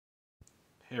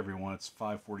Hey everyone, it's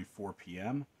 5:44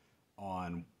 p.m.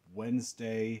 on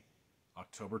Wednesday,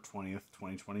 October 20th,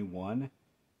 2021,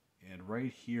 and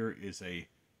right here is a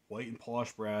white and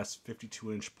polished brass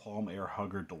 52-inch Palm Air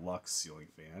Hugger Deluxe ceiling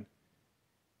fan.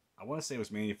 I want to say it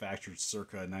was manufactured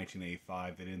circa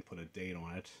 1985. They didn't put a date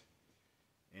on it,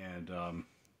 and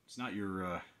it's not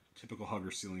your typical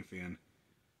Hugger ceiling fan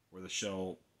where the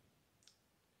shell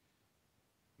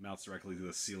mounts directly to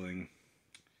the ceiling.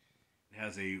 It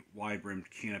has a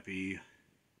wide-brimmed canopy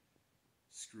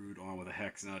screwed on with a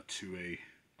hex nut to a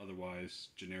otherwise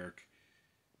generic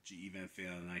GE vent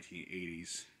fan in the 1980s.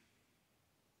 See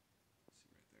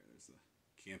right there, there's the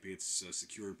canopy. It's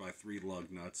secured by 3 lug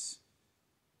nuts,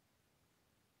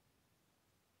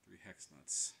 3 hex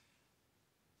nuts.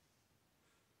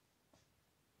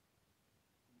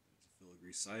 There's a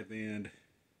filigree sideband.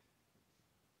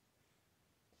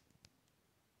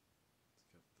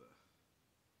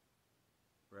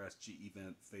 Brass GE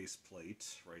vent face plate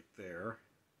right there.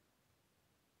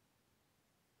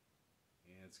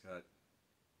 And it's got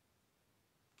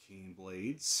cane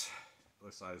blades.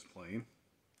 Both sides plain.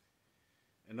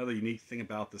 Another unique thing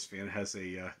about this fan, it has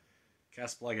a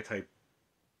Casablanca type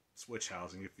switch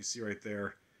housing. If you see right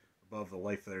there above the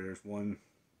light there, there's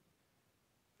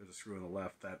a screw on the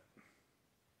left that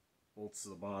bolts to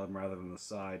the bottom rather than the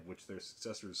side, which their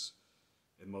successors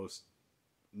in most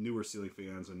newer ceiling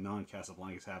fans and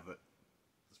non-Casablancas have it.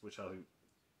 The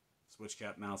switch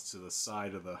cap mounts to the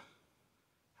side of the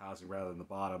housing rather than the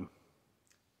bottom,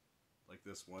 like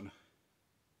this one.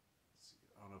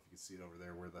 I don't know if you can see it over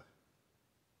there where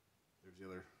there's the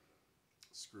other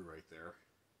screw right there.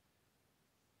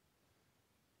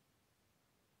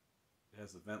 It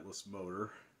has the ventless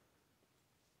motor.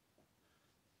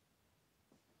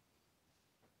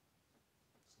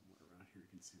 Somewhere around here you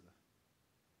can see the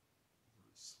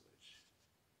switch.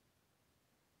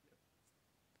 Yep.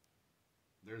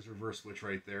 There's reverse switch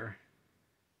right there.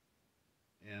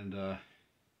 And I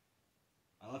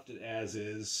left it as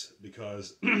is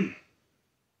because it's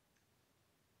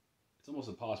almost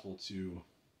impossible to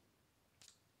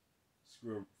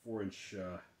screw a 4-inch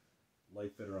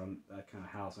light fitter on that kind of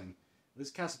housing. This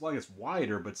Casablanca is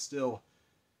wider, but still,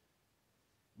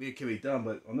 it can be done,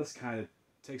 but on this kind, it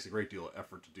takes a great deal of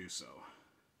effort to do so.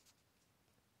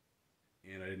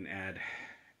 And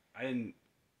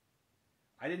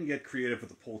I didn't get creative with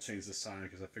the pull chains this time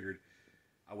because I figured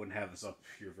I wouldn't have this up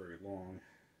here very long.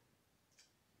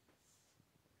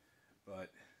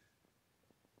 But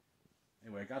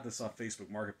anyway, I got this off Facebook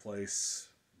Marketplace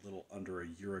a little under a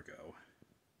year ago.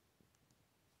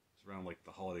 It was around like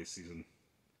the holiday season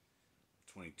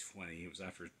of 2020. It was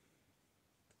after,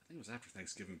 I think it was after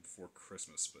Thanksgiving, before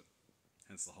Christmas, but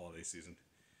hence the holiday season.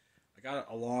 I got it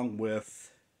along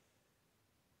with,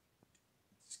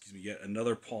 yet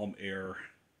another Palm Air.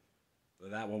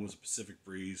 That one was a Pacific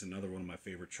Breeze, another one of my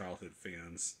favorite childhood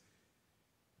fans.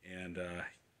 And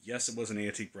yes, it was an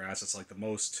antique brass. It's like the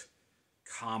most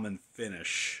common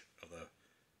finish of the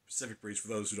Pacific Breeze. For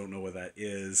those who don't know what that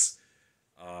is,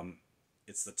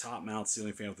 it's the top mount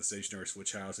ceiling fan with the stationary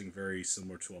switch housing, very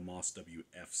similar to a Moss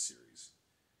WF series.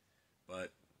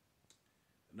 But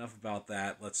enough about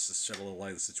that. Let's just shed a little light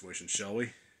on the situation, shall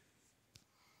we?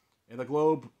 And the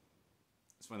globe,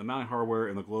 the mounting hardware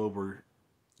and the globe were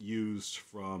used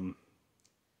from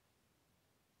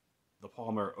the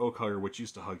Palm Air Oak Hugger, which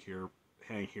used to hang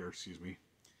here, excuse me.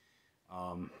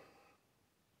 I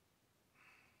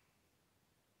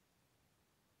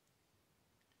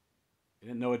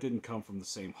didn't know it didn't come from the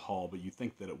same hull, but you'd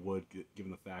think that it would,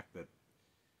 given the fact that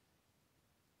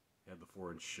it had the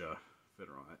 4-inch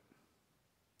fitter on it.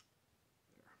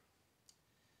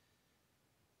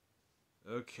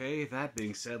 There. Okay, that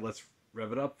being said, let's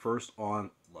rev it up first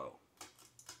on low.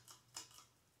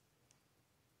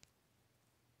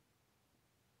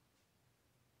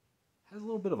 Has a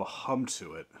little bit of a hum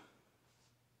to it.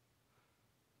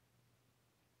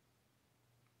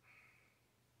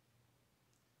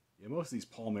 Yeah, most of these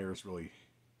Palm Airs really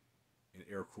in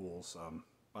air cools.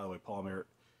 By the way, Palm Air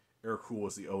Cool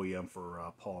is the OEM for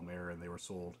Palm Air, and they were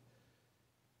sold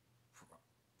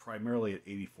primarily at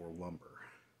 84 Lumber.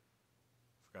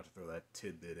 Forgot to throw that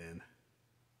tidbit in.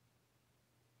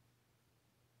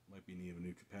 Might be in need of a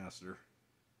new capacitor.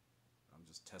 I'm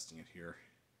just testing it here.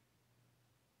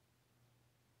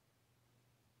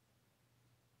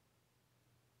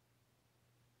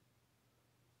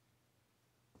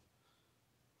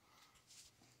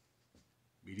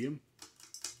 Medium.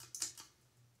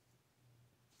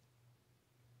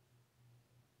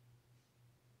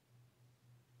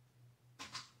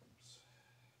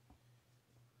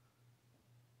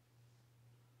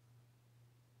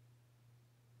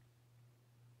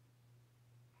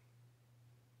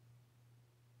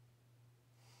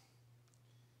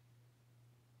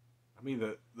 I mean,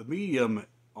 the medium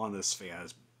on this fan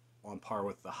is on par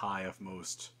with the high of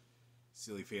most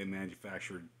ceiling fan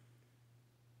manufactured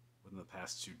within the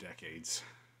past 2 decades.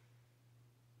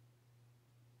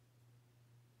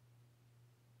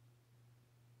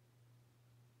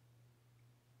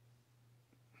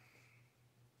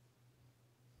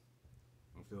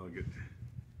 I'm feeling good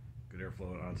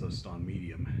airflow on just on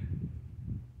medium.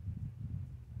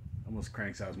 Almost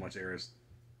cranks out as much air as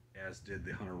did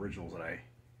the Hunter originals that I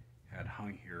had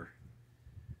hung here.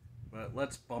 But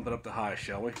let's bump it up to high,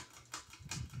 shall we?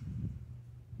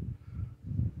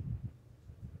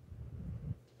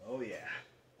 Oh yeah.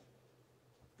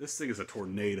 This thing is a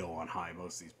tornado on high.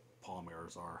 Most of these palm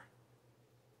airs are.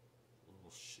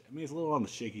 I mean, it's a little on the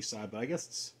shaky side, but I guess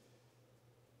it's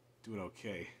doing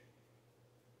okay.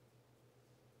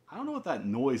 I don't know what that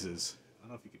noise is. I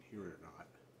don't know if you can hear it or not.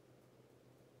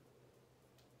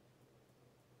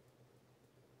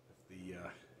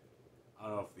 I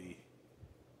don't know if the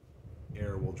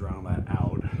air will drown that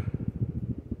out.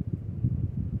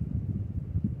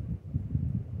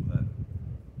 What that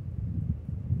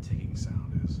ticking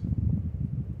sound is.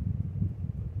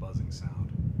 The buzzing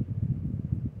sound.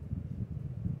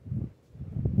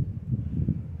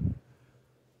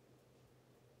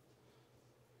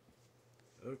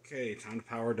 Okay, time to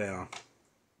power down.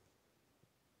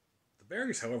 The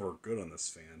bearings, however, are good on this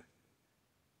fan.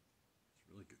 It's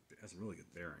really good. It has really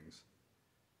good bearings.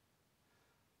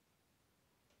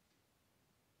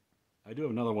 I do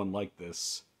have another one like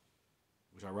this,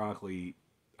 which ironically,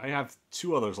 I have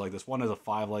 2 others like this. One has a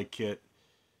 5-light kit,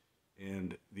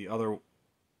 and the other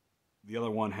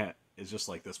one is just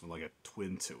like this one, like a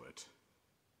twin to it.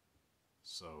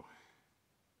 So,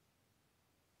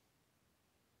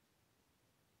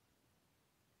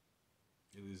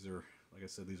 yeah, these are, like I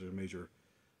said, these are major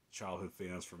childhood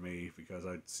fans for me because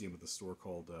I'd see them at the store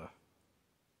called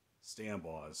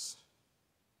Stanbaugh's,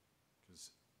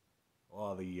 because a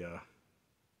lot of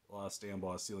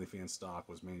Stanbaugh's ceiling fan stock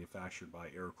was manufactured by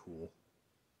Aircool.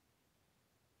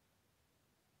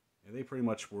 And they pretty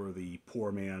much were the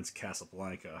poor man's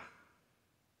Casablanca.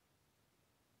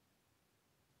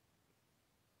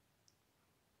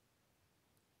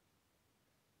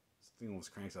 This thing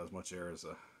almost cranks out as much air as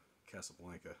a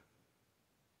Casablanca.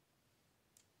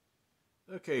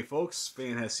 Okay, folks,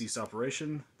 fan has ceased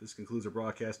operation. This concludes our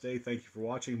broadcast day. Thank you for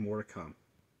watching. More to come.